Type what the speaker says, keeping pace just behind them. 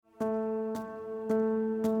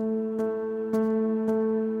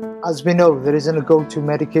As we know, there isn't a go-to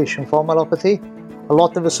medication for myelopathy. A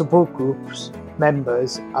lot of the support groups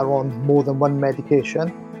members are on more than one medication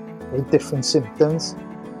with different symptoms,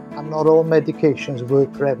 and not all medications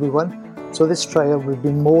work for everyone. So this trial will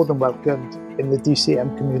be more than welcomed in the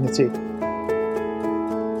DCM community.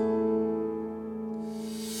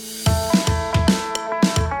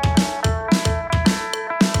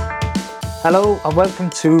 Hello and welcome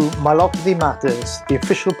to Myelopathy Matters, the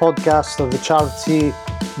official podcast of the charity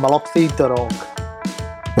myelopathy.org.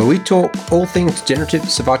 Where we talk all things degenerative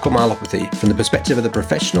cervical myelopathy from the perspective of the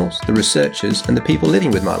professionals, the researchers and the people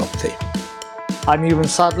living with myelopathy. I'm Ewan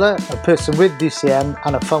Sadler, a person with DCM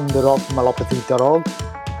and a founder of myelopathy.org.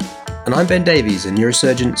 And I'm Ben Davies, a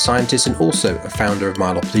neurosurgeon, scientist and also a founder of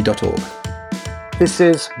myelopathy.org. This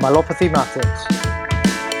is Myelopathy Matters.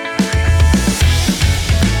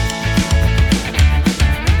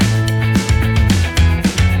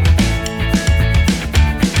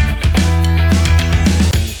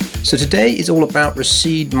 So today is all about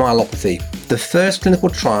RECEDE myelopathy, the first clinical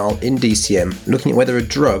trial in DCM looking at whether a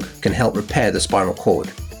drug can help repair the spinal cord.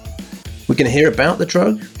 We're going to hear about the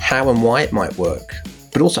drug, how and why it might work,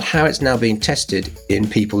 but also how it's now being tested in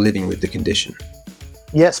people living with the condition.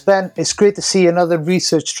 Yes, Ben, it's great to see another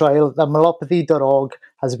research trial that myelopathy.org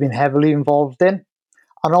has been heavily involved in,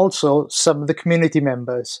 and also some of the community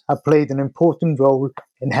members have played an important role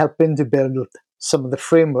in helping to build some of the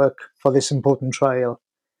framework for this important trial.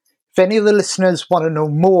 If any of the listeners want to know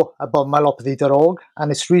more about myelopathy.org and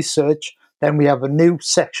its research, then we have a new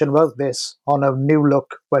section about this on our New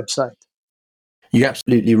Look website. You're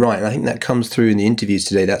absolutely right. And I think that comes through in the interviews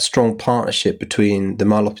today, that strong partnership between the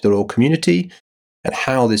myelopathy.org community and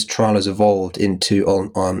how this trial has evolved into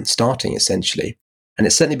on starting, essentially. And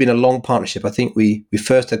it's certainly been a long partnership. I think we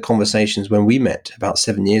first had conversations when we met about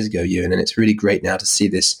 7 years ago, Ewan, and it's really great now to see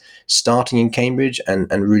this starting in Cambridge and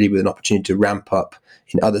really with an opportunity to ramp up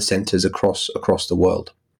in other centres across the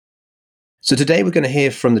world. So today we're going to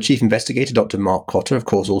hear from the Chief Investigator, Dr. Mark Cotter, of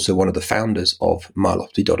course also one of the founders of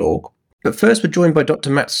myelopathy.org. But first we're joined by Dr.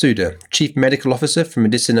 Matt Suda, Chief Medical Officer from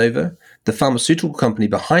Medicinova, the pharmaceutical company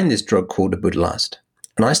behind this drug called Abudilast.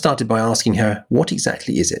 And I started by asking her, what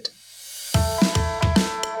exactly is it?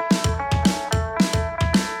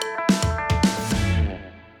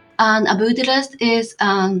 Abudilast is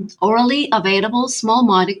an orally available small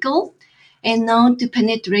molecule and known to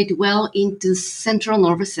penetrate well into central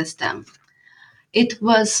nervous system. It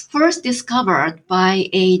was first discovered by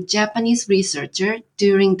a Japanese researcher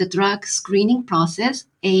during the drug screening process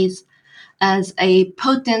as a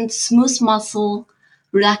potent smooth muscle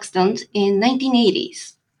relaxant in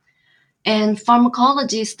 1980s. And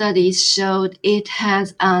pharmacology studies showed it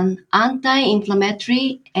has an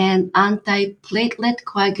anti-inflammatory and anti-platelet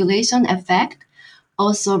coagulation effect,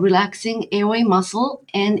 also relaxing airway muscle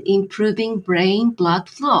and improving brain blood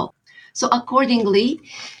flow. So accordingly,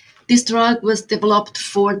 this drug was developed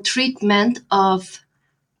for treatment of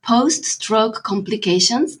post-stroke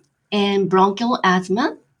complications and bronchial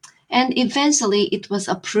asthma, and eventually it was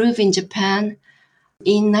approved in Japan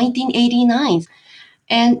in 1989.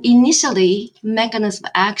 And initially, mechanism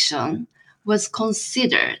of action was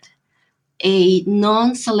considered a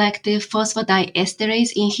non-selective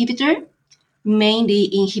phosphodiesterase inhibitor, mainly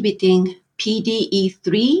inhibiting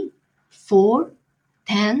PDE3, 4,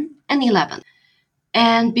 10, and 11.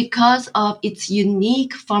 And because of its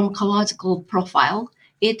unique pharmacological profile,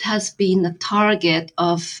 it has been a target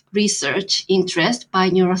of research interest by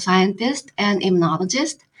neuroscientists and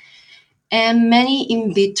immunologists. And many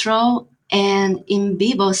in vitro and in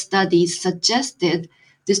vivo studies suggested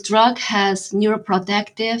this drug has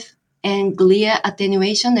neuroprotective and glia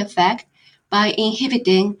attenuation effect by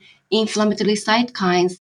inhibiting inflammatory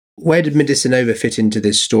cytokines. Where did Medicinova fit into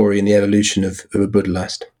this story in the evolution of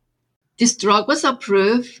Abudilast? This drug was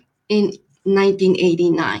approved in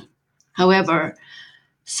 1989. However,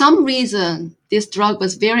 some reason this drug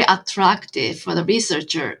was very attractive for the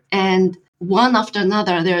researcher, and one after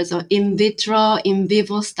another, there's in vitro, in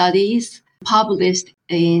vivo studies published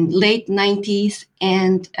in late 90s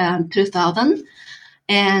and 2000.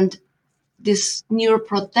 And this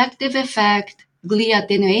neuroprotective effect, glia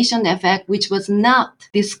attenuation effect, which was not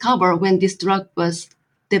discovered when this drug was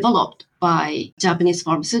developed by Japanese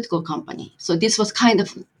pharmaceutical company. So this was kind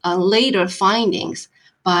of later findings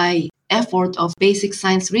by effort of basic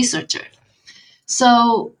science researcher.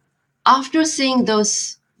 So after seeing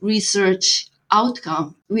those research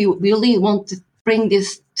outcome, we really want to bring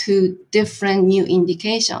this to different new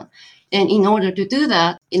indication. And in order to do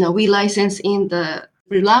that, we license in the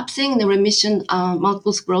relapsing the remission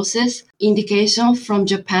multiple sclerosis indication from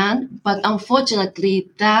Japan. But unfortunately,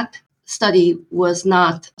 that study was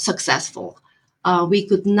not successful. We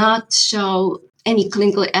could not show any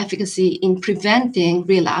clinical efficacy in preventing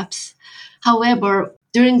relapse. However,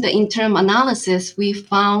 during the interim analysis, we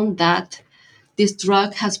found that this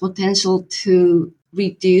drug has potential to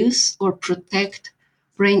reduce or protect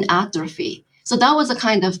brain atrophy. So that was a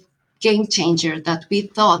kind of game changer, that we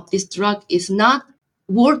thought this drug is not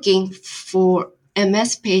working for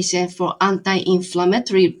MS patients for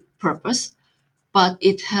anti-inflammatory purpose, but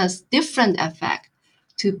it has different effect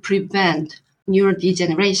to prevent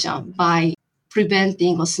neurodegeneration by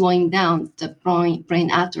preventing or slowing down the brain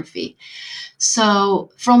atrophy. So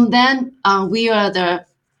from then, we are the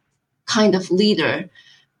kind of leader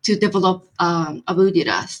to develop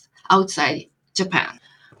Abudirast outside Japan.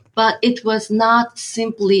 But it was not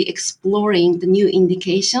simply exploring the new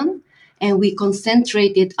indication, and we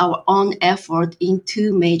concentrated our own effort in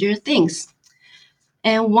two major things.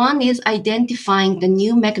 And one is identifying the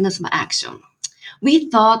new mechanism of action. We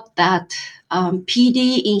thought that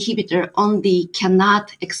PD inhibitor only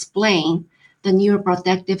cannot explain the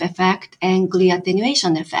neuroprotective effect and glia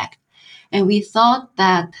attenuation effect. And we thought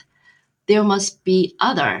that there must be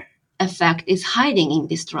other effect is hiding in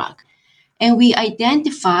this drug. And we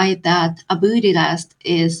identified that Abudirast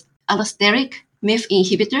is allosteric MIF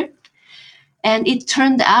inhibitor. And it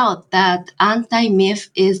turned out that anti-MIF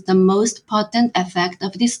is the most potent effect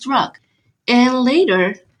of this drug. And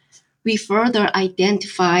later, we further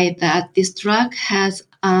identified that this drug has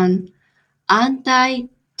an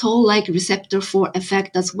anti-toll-like receptor 4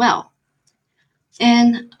 effect as well.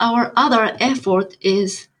 And our other effort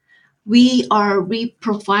is we are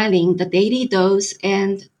reprofiling the daily dose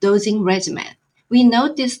and dosing regimen. We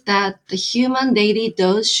noticed that the human daily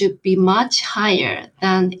dose should be much higher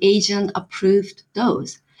than Asian-approved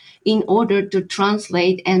dose in order to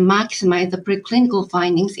translate and maximize the preclinical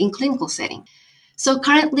findings in clinical setting. So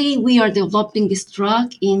currently, we are developing this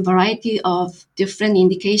drug in a variety of different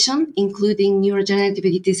indications, including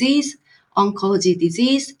neurodegenerative disease, oncology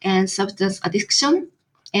disease, and substance addiction,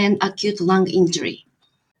 and acute lung injury.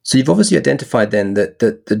 So you've obviously identified then that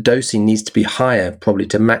the dosing needs to be higher, probably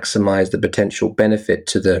to maximize the potential benefit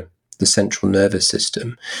to the central nervous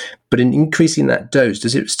system. But in increasing that dose,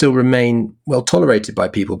 does it still remain well tolerated by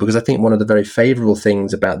people? Because I think one of the very favorable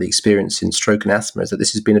things about the experience in stroke and asthma is that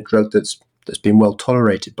this has been a drug that's been well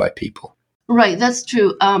tolerated by people. Right, that's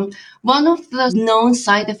true. One of the known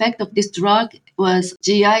side effects of this drug was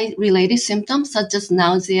GI-related symptoms such as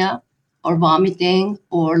nausea or vomiting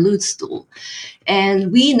or loose stool.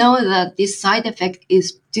 And we know that this side effect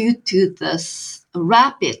is due to this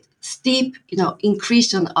rapid, steep,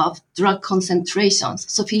 increase of drug concentrations.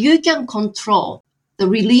 So if you can control the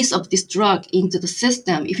release of this drug into the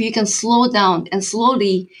system, if you can slow down and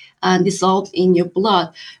slowly dissolve in your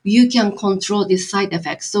blood, you can control these side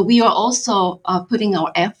effects. So we are also putting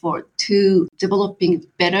our effort to developing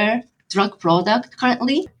better drug product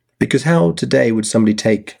currently. Because how today would somebody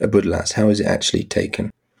take Abudirast? How is it actually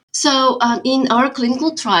taken? So in our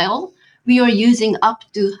clinical trial, we are using up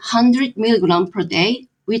to 100 milligram per day,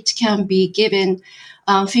 which can be given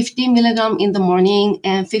 50 milligram in the morning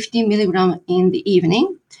and 50 milligram in the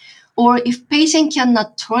evening. Or if patient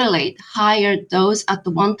cannot tolerate higher dose at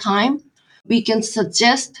the one time, we can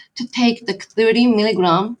suggest to take the 30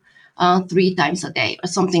 milligram 3 times a day or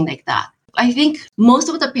something like that. I think most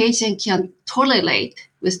of the patient can tolerate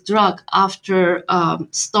with drug after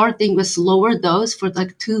starting with lower dose for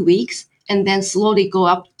like 2 weeks and then slowly go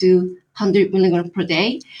up to 100 milligram per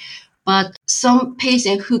day. But some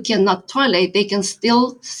patients who cannot tolerate, they can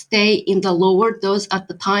still stay in the lower dose at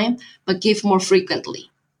the time, but give more frequently.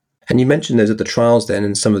 And you mentioned those are the trials then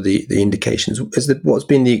and some of the indications. What's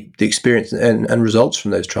been the experience and results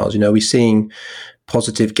from those trials? Are we seeing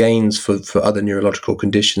positive gains for other neurological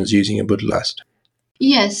conditions using Abudirast?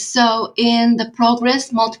 Yes, so in the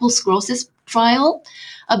PROGRESS multiple sclerosis trial,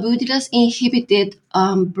 Abudirast inhibited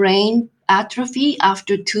brain atrophy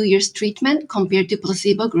after 2 years treatment compared to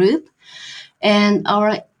placebo group. And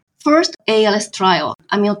our first ALS trial,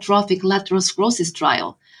 amyotrophic lateral sclerosis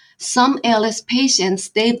trial, some ALS patients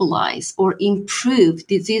stabilize or improve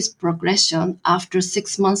disease progression after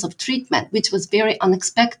 6 months of treatment, which was very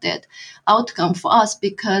unexpected outcome for us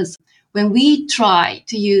because when we try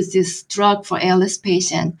to use this drug for ALS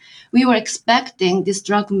patient, we were expecting this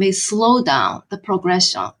drug may slow down the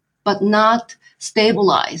progression, but not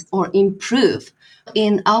stabilize or improve.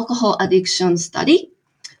 In alcohol addiction study,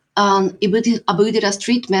 Abudirast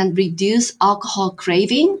treatment reduced alcohol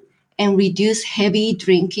craving and reduce heavy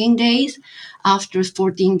drinking days after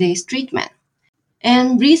 14 days treatment.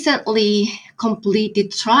 And recently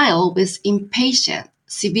completed trial with inpatient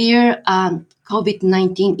severe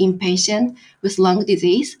COVID-19 in patients with lung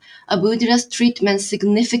disease, Abudir's treatment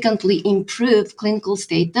significantly improved clinical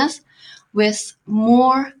status, with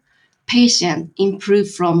more patients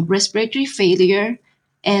improved from respiratory failure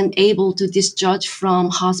and able to discharge from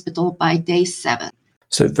hospital by day 7.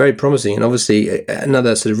 So very promising, and obviously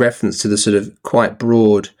another sort of reference to the sort of quite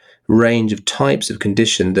broad range of types of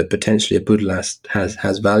condition that potentially Abudelast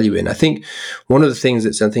has value in. I think one of the things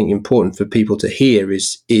that's important for people to hear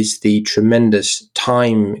is the tremendous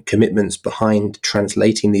time commitments behind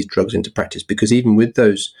translating these drugs into practice, because even with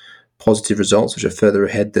those positive results, which are further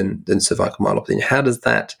ahead than cervical myelopathy, how does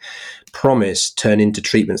that promise turn into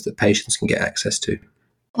treatments that patients can get access to?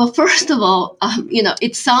 Well, first of all,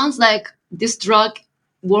 it sounds like this drug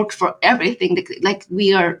worked for everything, like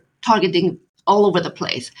we are targeting all over the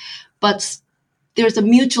place. But there's a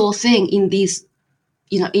mutual thing in these,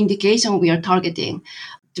 indication we are targeting: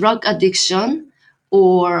 drug addiction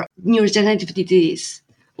or neurodegenerative disease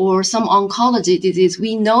or some oncology disease.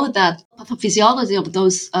 We know that pathophysiology of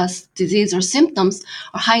those disease or symptoms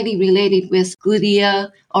are highly related with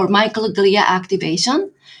glia or microglia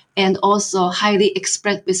activation, and also highly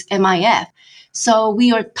expressed with MIF. So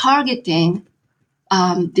we are targeting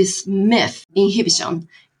this MIF inhibition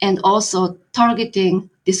and also targeting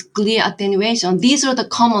this glia attenuation. These are the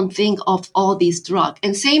common thing of all these drugs.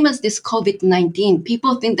 And same as this COVID-19,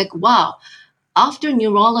 people think like, wow, after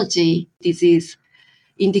neurology disease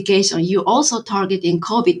indication, you're also targeting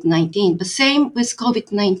COVID-19. But same with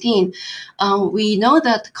COVID-19, we know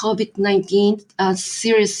that COVID-19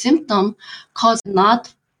 serious symptom caused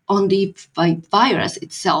not only by virus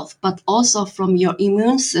itself, but also from your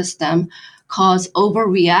immune system, cause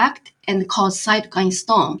overreact and cause cytokine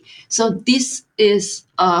storm. So this is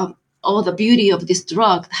all the beauty of this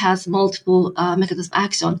drug, has multiple mechanisms of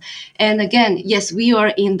action. And again, yes, we are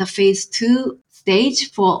in the phase 2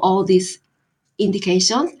 stage for all these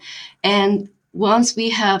indications. And once we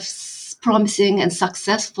have promising and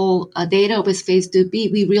successful data with phase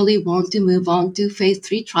 2B, we really want to move on to phase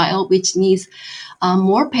 3 trial, which needs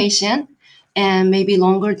more patients and maybe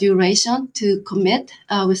longer duration to commit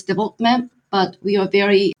with development. But we are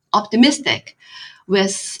very optimistic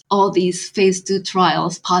with all these phase 2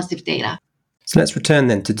 trials, positive data. So let's return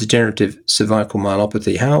then to degenerative cervical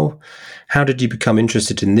myelopathy. How did you become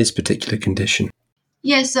interested in this particular condition?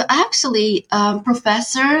 Yes, so actually,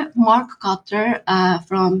 Professor Mark Cotter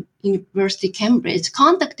from University Cambridge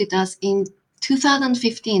contacted us in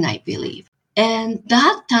 2015, I believe. And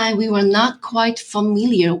that time, we were not quite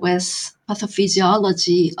familiar with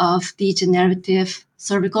pathophysiology of degenerative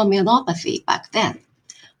cervical myelopathy back then.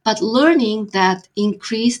 But learning that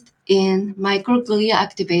increased in microglia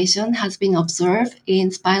activation has been observed in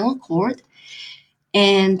spinal cord,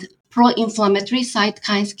 and pro-inflammatory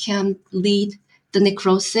cytokines can lead the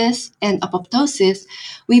necrosis and apoptosis,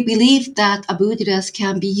 we believe that Abudirast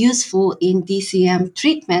can be useful in DCM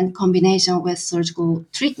treatment combination with surgical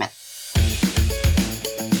treatment.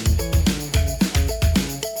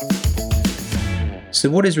 So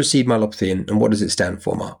what is Recede myelopathy and what does it stand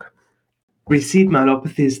for, Mark? Recede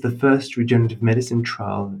myelopathy is the first regenerative medicine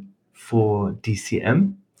trial for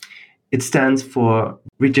DCM. It stands for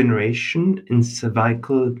Regeneration in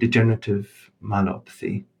Cervical Degenerative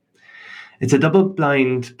Myelopathy. It's a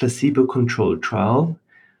double-blind, placebo-controlled trial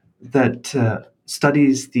that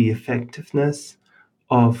studies the effectiveness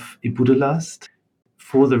of Abudelast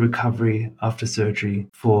for the recovery after surgery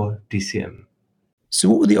for DCM. So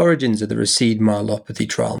what were the origins of the Recede myelopathy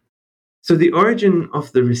trial? So the origin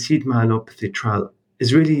of the Recede myelopathy trial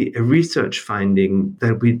is really a research finding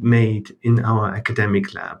that we made in our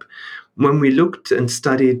academic lab when we looked and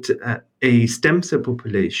studied a stem cell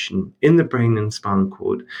population in the brain and spinal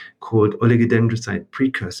cord called oligodendrocyte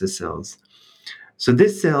precursor cells. So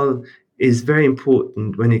this cell is very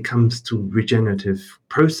important when it comes to regenerative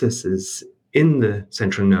processes in the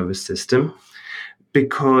central nervous system,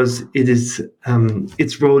 because it is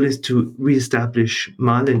its role is to reestablish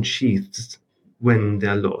myelin sheaths when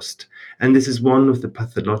they're lost. And this is one of the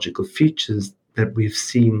pathological features that we've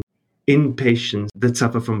seen in patients that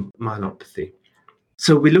suffer from myelopathy.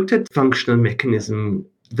 So we looked at functional mechanism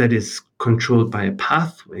that is controlled by a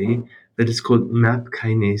pathway that is called MAP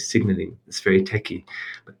kinase signaling. It's very techy.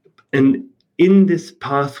 And in this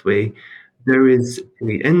pathway, there is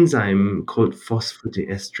an enzyme called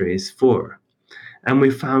phosphodiesterase 4. And we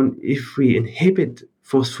found if we inhibit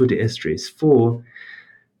phosphodiesterase 4,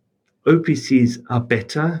 OPCs are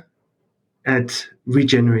better at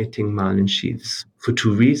regenerating myelin sheaths for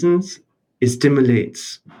two reasons. It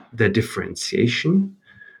stimulates their differentiation,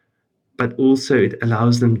 but also it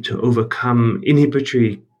allows them to overcome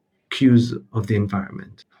inhibitory cues of the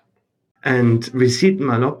environment. And recede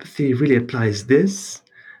myelopathy really applies this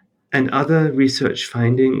and other research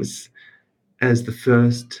findings as the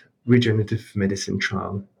first regenerative medicine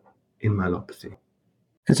trial in myelopathy.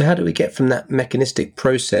 And so how do we get from that mechanistic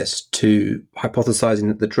process to hypothesizing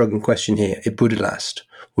that the drug in question here, ibudilast,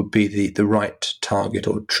 would be the right target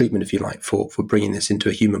or treatment, if you like, for bringing this into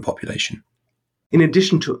a human population? In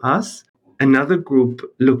addition to us, another group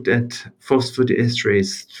looked at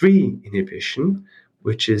phosphodiesterase 3 inhibition,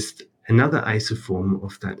 which is another isoform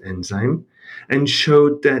of that enzyme, and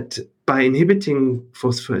showed that by inhibiting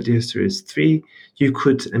phosphodiesterase 3, you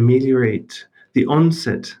could ameliorate the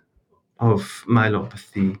onset of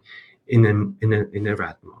myelopathy in a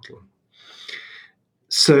rat model.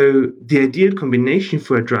 So the ideal combination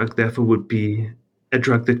for a drug, therefore, would be a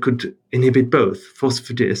drug that could inhibit both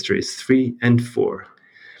phosphodiesterase 3 and 4.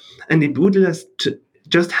 And ibudilast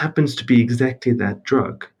just happens to be exactly that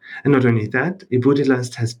drug. And not only that,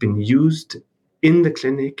 ibudilast has been used in the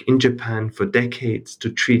clinic in Japan for decades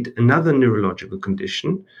to treat another neurological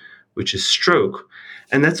condition, which is stroke.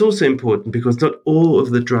 And that's also important because not all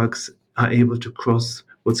of the drugs are able to cross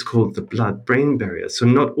what's called the blood-brain barrier. So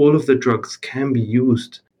not all of the drugs can be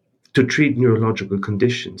used to treat neurological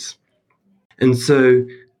conditions. And so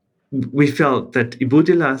we felt that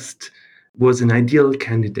ibudilast was an ideal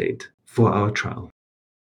candidate for our trial.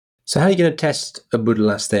 So how are you going to test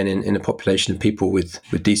ibudilast then in a population of people with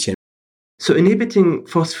DCM? So inhibiting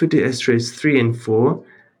phosphodiesterase 3 and 4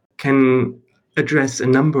 can address a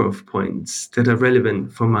number of points that are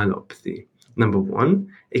relevant for myelopathy. Number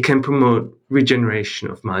one, it can promote regeneration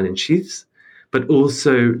of myelin sheaths, but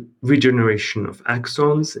also regeneration of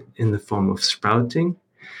axons in the form of sprouting.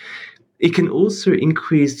 It can also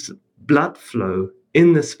increase blood flow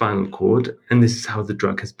in the spinal cord, and this is how the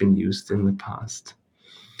drug has been used in the past.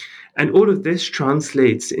 And all of this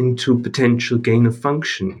translates into potential gain of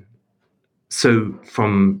function. So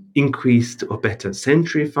from increased or better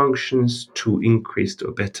sensory functions to increased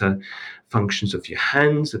or better functions of your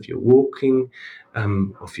hands, of your walking,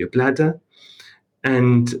 of your bladder.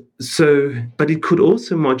 And so, but it could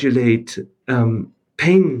also modulate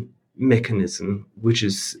pain mechanism, which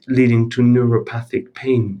is leading to neuropathic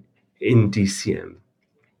pain in DCM.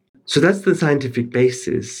 So that's the scientific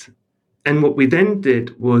basis. And what we then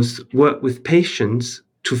did was work with patients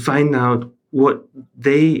to find out what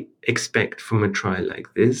they expect from a trial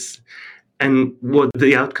like this and what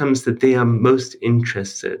the outcomes that they are most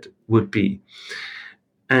interested would be.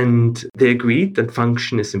 And they agreed that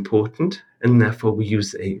function is important, and therefore we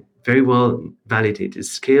use a very well validated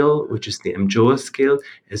scale, which is the mJOA scale,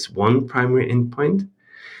 as one primary endpoint.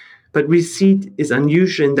 But recede is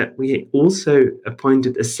unusual in that we also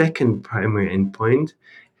appointed a second primary endpoint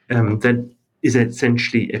that is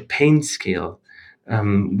essentially a pain scale,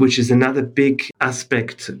 which is another big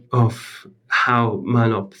aspect of how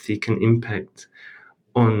myelopathy can impact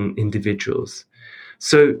on individuals.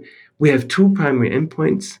 So we have two primary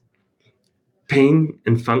endpoints, pain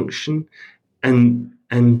and function, and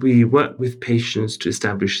we work with patients to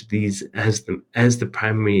establish these as the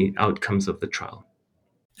primary outcomes of the trial.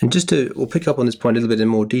 And we'll pick up on this point a little bit in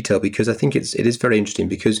more detail, because I think it is very interesting,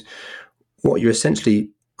 because what you're essentially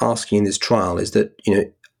asking in this trial is that,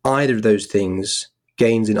 either of those things,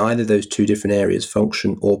 gains in either of those two different areas,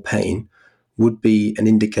 function or pain, would be an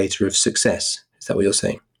indicator of success. Is that what you're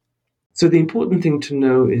saying? So the important thing to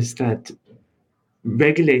know is that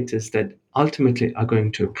regulators that ultimately are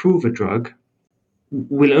going to approve a drug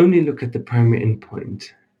will only look at the primary endpoint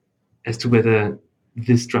as to whether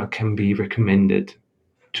this drug can be recommended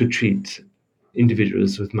to treat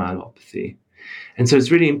individuals with myelopathy. And so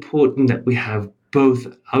it's really important that we have both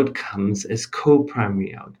outcomes as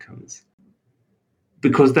co-primary outcomes,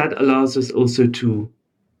 because that allows us also to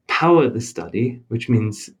power the study, which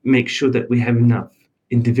means make sure that we have enough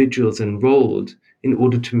individuals enrolled in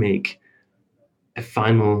order to make a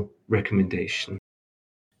final recommendation.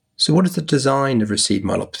 So what is the design of recede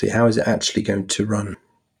myelopathy? How is it actually going to run?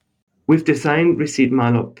 We've designed recede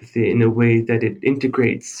myelopathy in a way that it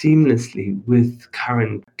integrates seamlessly with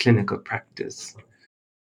current clinical practice.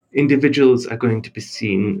 Individuals are going to be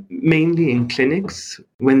seen mainly in clinics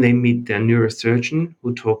when they meet their neurosurgeon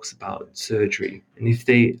who talks about surgery. And if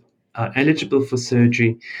they are eligible for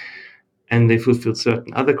surgery and they fulfill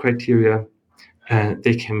certain other criteria,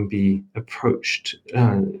 they can be approached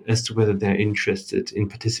as to whether they're interested in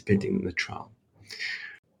participating in the trial.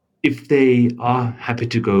 If they are happy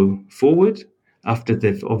to go forward, after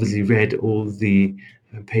they've obviously read all the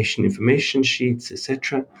patient information sheets,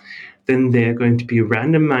 etc., then they're going to be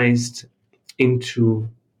randomized into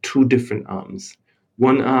two different arms.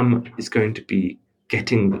 One arm is going to be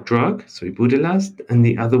getting the drug, so Ibudilast, and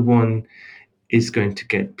the other one is going to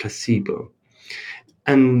get placebo.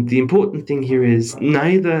 And the important thing here is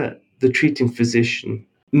neither the treating physician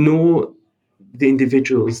nor the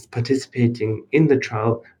individuals participating in the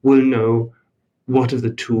trial will know what of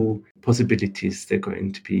the two possibilities they're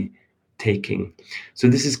going to be taking. So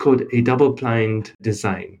this is called a double-blind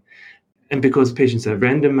design. And because patients are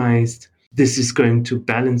randomized, this is going to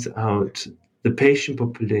balance out the patient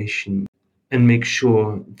population and make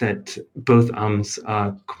sure that both arms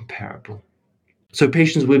are comparable. So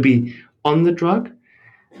patients will be on the drug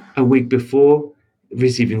a week before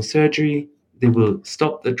receiving surgery. They will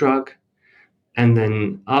stop the drug, and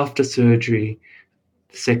then after surgery,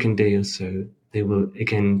 the second day or so, they will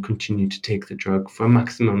again continue to take the drug for a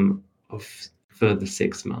maximum of further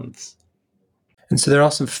 6 months. And so there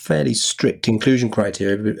are some fairly strict inclusion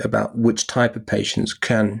criteria about which type of patients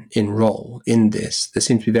can enroll in this. There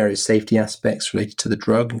seem to be various safety aspects related to the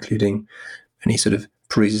drug, including any sort of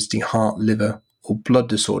pre-existing heart, liver, or blood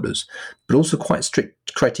disorders, but also quite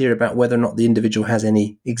strict criteria about whether or not the individual has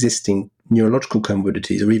any existing neurological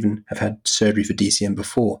comorbidities or even have had surgery for DCM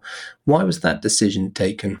before. Why was that decision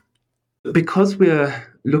taken? Because we're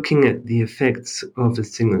looking at the effects of a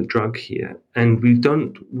single drug here, and we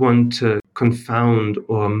don't want to confound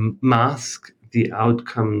or mask the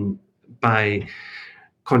outcome by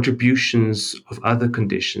contributions of other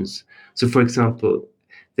conditions. So, for example,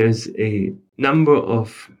 there's a number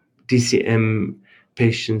of DCM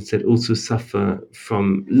patients that also suffer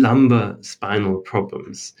from lumbar spinal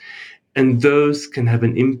problems, and those can have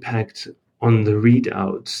an impact on the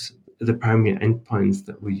readouts, the primary endpoints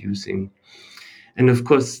that we're using. And of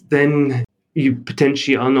course, then you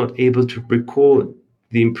potentially are not able to record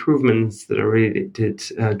the improvements that are related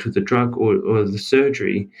to the drug or the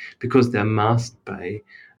surgery because they're masked by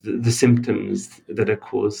the symptoms that are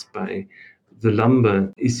caused by the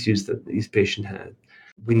lumbar issues that these patients had.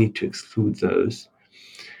 We need to exclude those.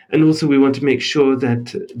 And also we want to make sure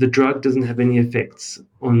that the drug doesn't have any effects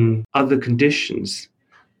on other conditions.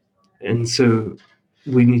 And so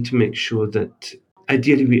we need to make sure that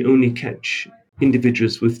ideally we only catch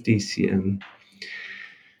individuals with DCM.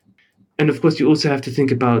 And of course, you also have to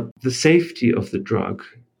think about the safety of the drug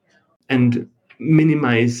and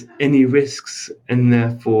minimize any risks. And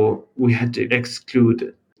therefore, we had to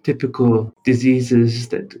exclude typical diseases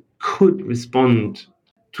that could respond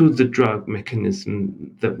to the drug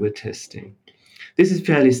mechanism that we're testing. This is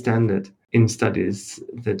fairly standard in studies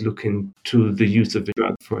that look into the use of a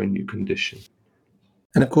drug for a new condition.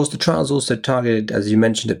 And of course, the trial's also targeted, as you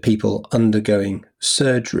mentioned, at people undergoing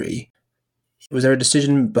surgery. Was there a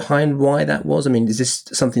decision behind why that was? I mean, is this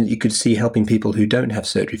something that you could see helping people who don't have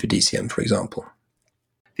surgery for DCM, for example?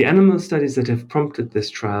 The animal studies that have prompted this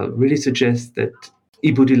trial really suggest that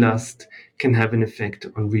Ibudilast can have an effect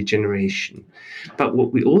on regeneration. But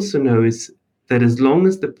what we also know is that as long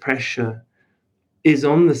as the pressure is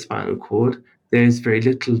on the spinal cord, there is very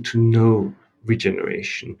little to no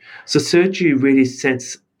regeneration. So surgery really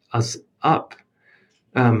sets us up,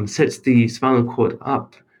 sets the spinal cord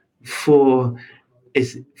up for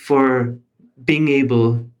being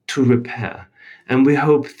able to repair. And we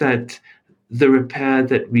hope that the repair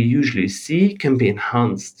that we usually see can be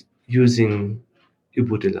enhanced using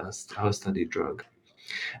Ibudilast, our study drug.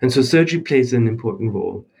 And so surgery plays an important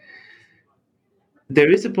role. There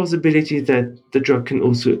is a possibility that the drug can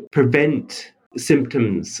also prevent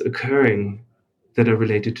symptoms occurring that are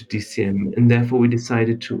related to DCM, and therefore we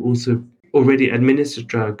decided to also already administer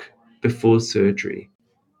drug before surgery.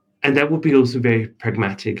 And that would be also very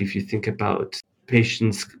pragmatic if you think about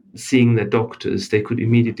patients seeing their doctors. They could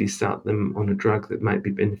immediately start them on a drug that might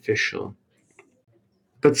be beneficial.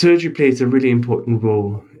 But surgery plays a really important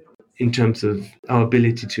role in terms of our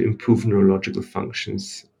ability to improve neurological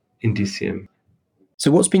functions in DCM.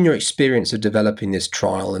 So what's been your experience of developing this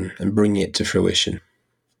trial and bringing it to fruition?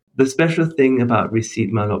 The special thing about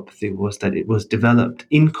Recede myelopathy was that it was developed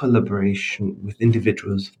in collaboration with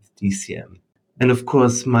individuals with DCM. And of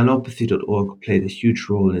course, myelopathy.org played a huge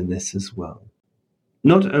role in this as well.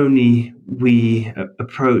 Not only we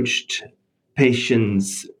approached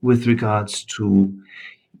patients with regards to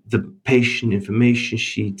the patient information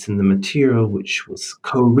sheets and the material which was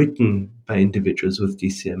co-written by individuals with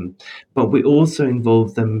DCM, but we also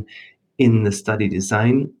involved them in the study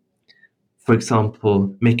design. For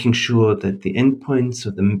example, making sure that the endpoints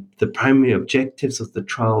or the primary objectives of the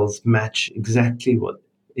trials match exactly what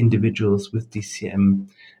individuals with DCM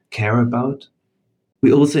care about.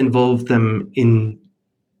 We also involve them in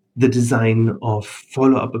the design of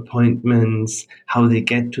follow-up appointments, how they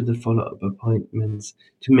get to the follow-up appointments,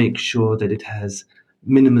 to make sure that it has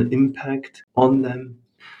minimal impact on them.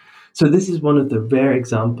 So this is one of the rare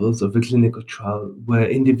examples of a clinical trial where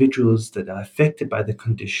individuals that are affected by the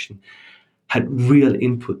condition had real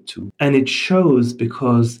input to. And it shows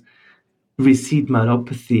because recede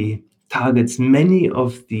myelopathy targets many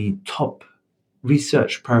of the top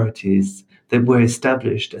research priorities that were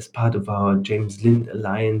established as part of our James Lind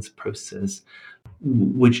Alliance process,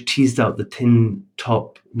 which teased out the 10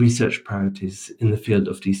 top research priorities in the field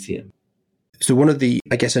of DCM. So one of the,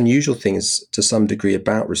 I guess, unusual things to some degree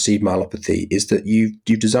about recede myelopathy is that you've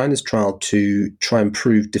designed this trial to try and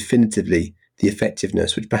prove definitively the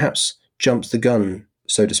effectiveness, which perhaps jumps the gun,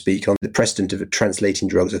 so to speak, on the precedent of translating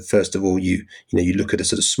drugs. First of all, you look at a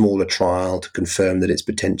sort of smaller trial to confirm that it's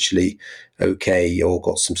potentially okay or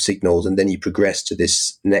got some signals, and then you progress to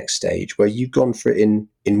this next stage where you've gone for it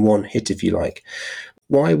in one hit, if you like.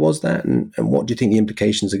 Why was that, and what do you think the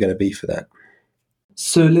implications are going to be for that?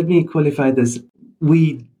 So let me qualify this.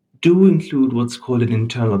 We do include what's called an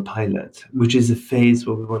internal pilot, which is a phase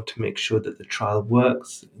where we want to make sure that the trial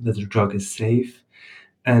works, that the drug is safe,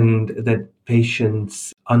 and that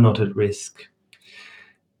patients are not at risk.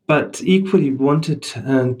 But equally, we wanted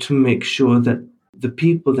to make sure that the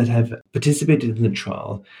people that have participated in the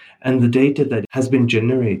trial and the data that has been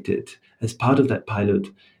generated as part of that pilot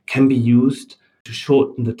can be used to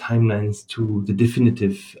shorten the timelines to the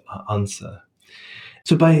definitive answer.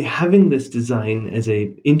 So by having this design as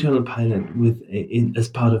an internal pilot as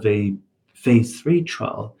part of a phase 3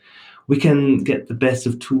 trial, we can get the best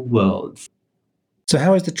of two worlds. So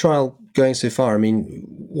how is the trial going so far? I mean,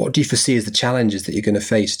 what do you foresee as the challenges that you're going to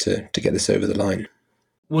face to get this over the line?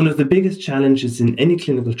 One of the biggest challenges in any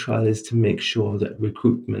clinical trial is to make sure that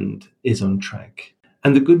recruitment is on track.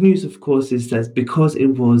 And the good news, of course, is that because it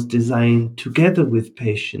was designed together with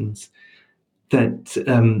patients, that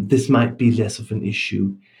this might be less of an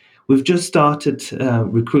issue. We've just started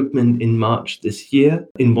recruitment in March this year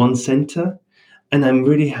in one center, and I'm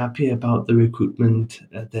really happy about the recruitment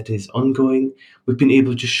that is ongoing. We've been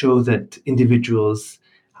able to show that individuals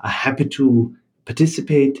are happy to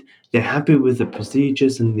participate. They're happy with the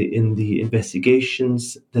procedures and in the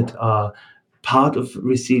investigations that are part of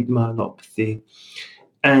recede myelopathy.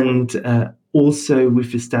 And also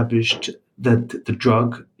we've established that the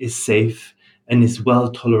drug is safe and is well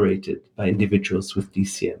tolerated by individuals with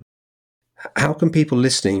DCM. How can people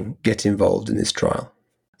listening get involved in this trial?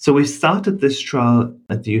 So we started this trial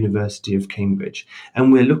at the University of Cambridge,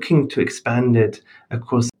 and we're looking to expand it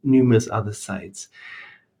across numerous other sites.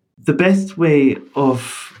 The best way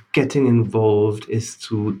of getting involved is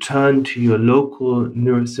to turn to your local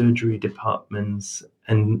neurosurgery departments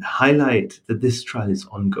and highlight that this trial is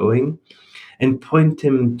ongoing and point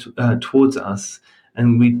them towards us,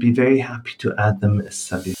 and we'd be very happy to add them as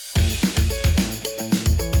studies.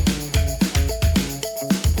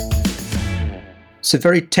 It's a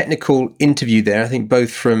very technical interview there, I think,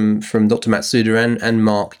 both from Dr. Matsuda and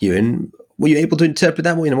Mark Ewan. Were you able to interpret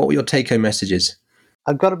that? What were your take-home messages?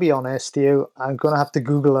 I've got to be honest here, I'm going to have to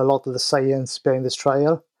Google a lot of the science behind this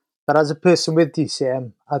trial. But as a person with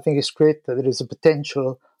DCM, I think it's great that there is a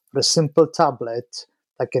potential for a simple tablet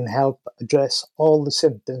that can help address all the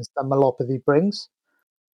symptoms that myelopathy brings.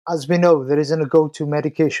 As we know, there isn't a go-to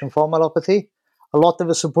medication for myelopathy. A lot of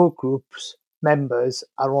the support groups members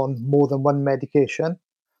are on more than one medication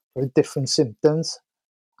for different symptoms,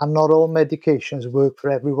 and not all medications work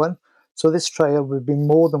for everyone. So this trial will be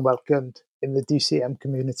more than welcomed in the DCM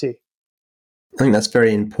community. I think that's a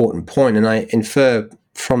very important point, and I infer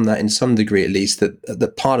from that, in some degree at least,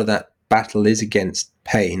 that part of that battle is against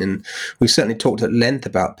pain. And we've certainly talked at length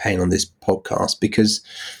about pain on this podcast because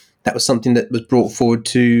that was something that was brought forward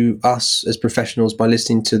to us as professionals by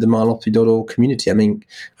listening to the myelopathy.org community. I mean,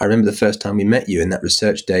 I remember the first time we met you in that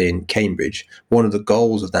research day in Cambridge. One of the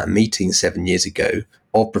goals of that meeting 7 years ago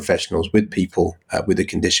of professionals with people with the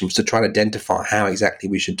condition was to try to identify how exactly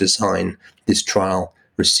we should design this trial,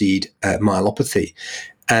 recede myelopathy.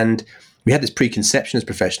 And we had this preconception as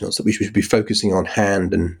professionals that we should be focusing on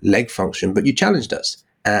hand and leg function, but you challenged us.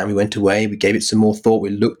 And we went away, we gave it some more thought,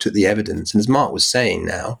 we looked at the evidence. And as Mark was saying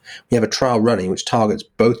now, we have a trial running which targets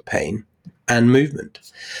both pain and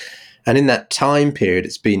movement. And in that time period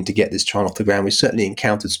it's been to get this trial off the ground, we certainly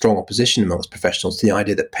encountered strong opposition amongst professionals to the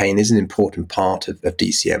idea that pain is an important part of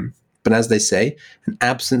DCM. But as they say, an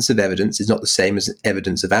absence of evidence is not the same as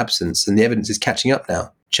evidence of absence, and the evidence is catching up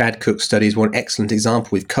now. Chad Cook's study is one excellent example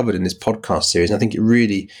we've covered in this podcast series, and I think it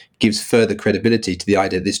really gives further credibility to the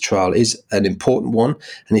idea that this trial is an important one,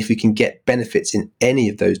 and if we can get benefits in any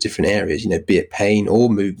of those different areas, be it pain or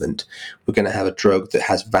movement, we're going to have a drug that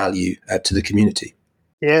has value to the community.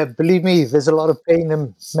 Yeah, believe me, there's a lot of pain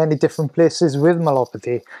in many different places with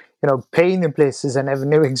myelopathy. Pain in places I never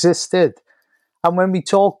knew existed. And when we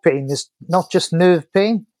talk pain, it's not just nerve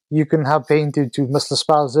pain. You can have pain due to muscle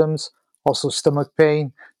spasms, also stomach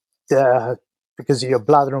pain, because of your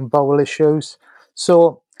bladder and bowel issues.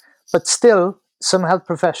 So, but still, some health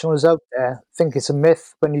professionals out there think it's a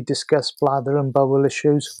myth when you discuss bladder and bowel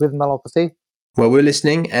issues with myelopathy. Well, we're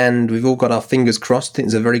listening and we've all got our fingers crossed. I think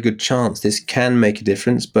there's a very good chance this can make a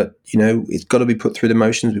difference, but, it's got to be put through the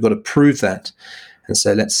motions. We've got to prove that. And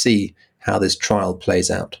so let's see how this trial plays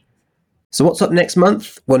out. So what's up next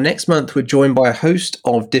month? Well, next month, we're joined by a host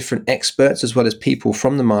of different experts as well as people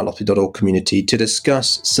from the myelopathy.org community to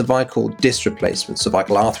discuss cervical disc replacement,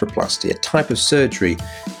 cervical arthroplasty, a type of surgery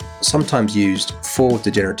sometimes used for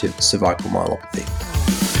degenerative cervical myelopathy.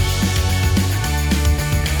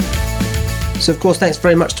 So, of course, thanks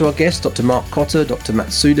very much to our guests, Dr. Mark Cotter, Dr.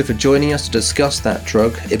 Matsuda, for joining us to discuss that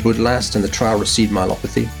drug, Ibudilast, and the trial RECEDE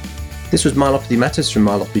myelopathy. This was Myelopathy Matters from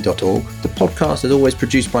myelopathy.org. The podcast is always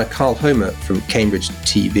produced by Carl Homer from Cambridge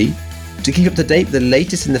TV. To keep up to date with the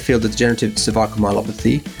latest in the field of degenerative cervical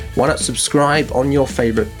myelopathy, why not subscribe on your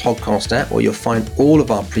favourite podcast app where you'll find all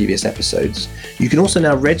of our previous episodes. You can also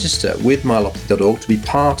now register with myelopathy.org to be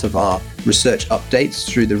part of our research updates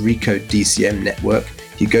through the ReCode DCM network.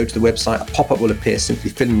 If you go to the website, a pop-up will appear,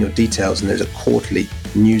 simply fill in your details and there's a quarterly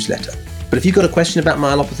newsletter. But if you've got a question about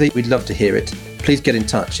myelopathy, we'd love to hear it. Please get in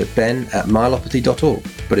touch at ben@myelopathy.org.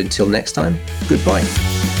 But until next time,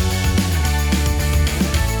 goodbye.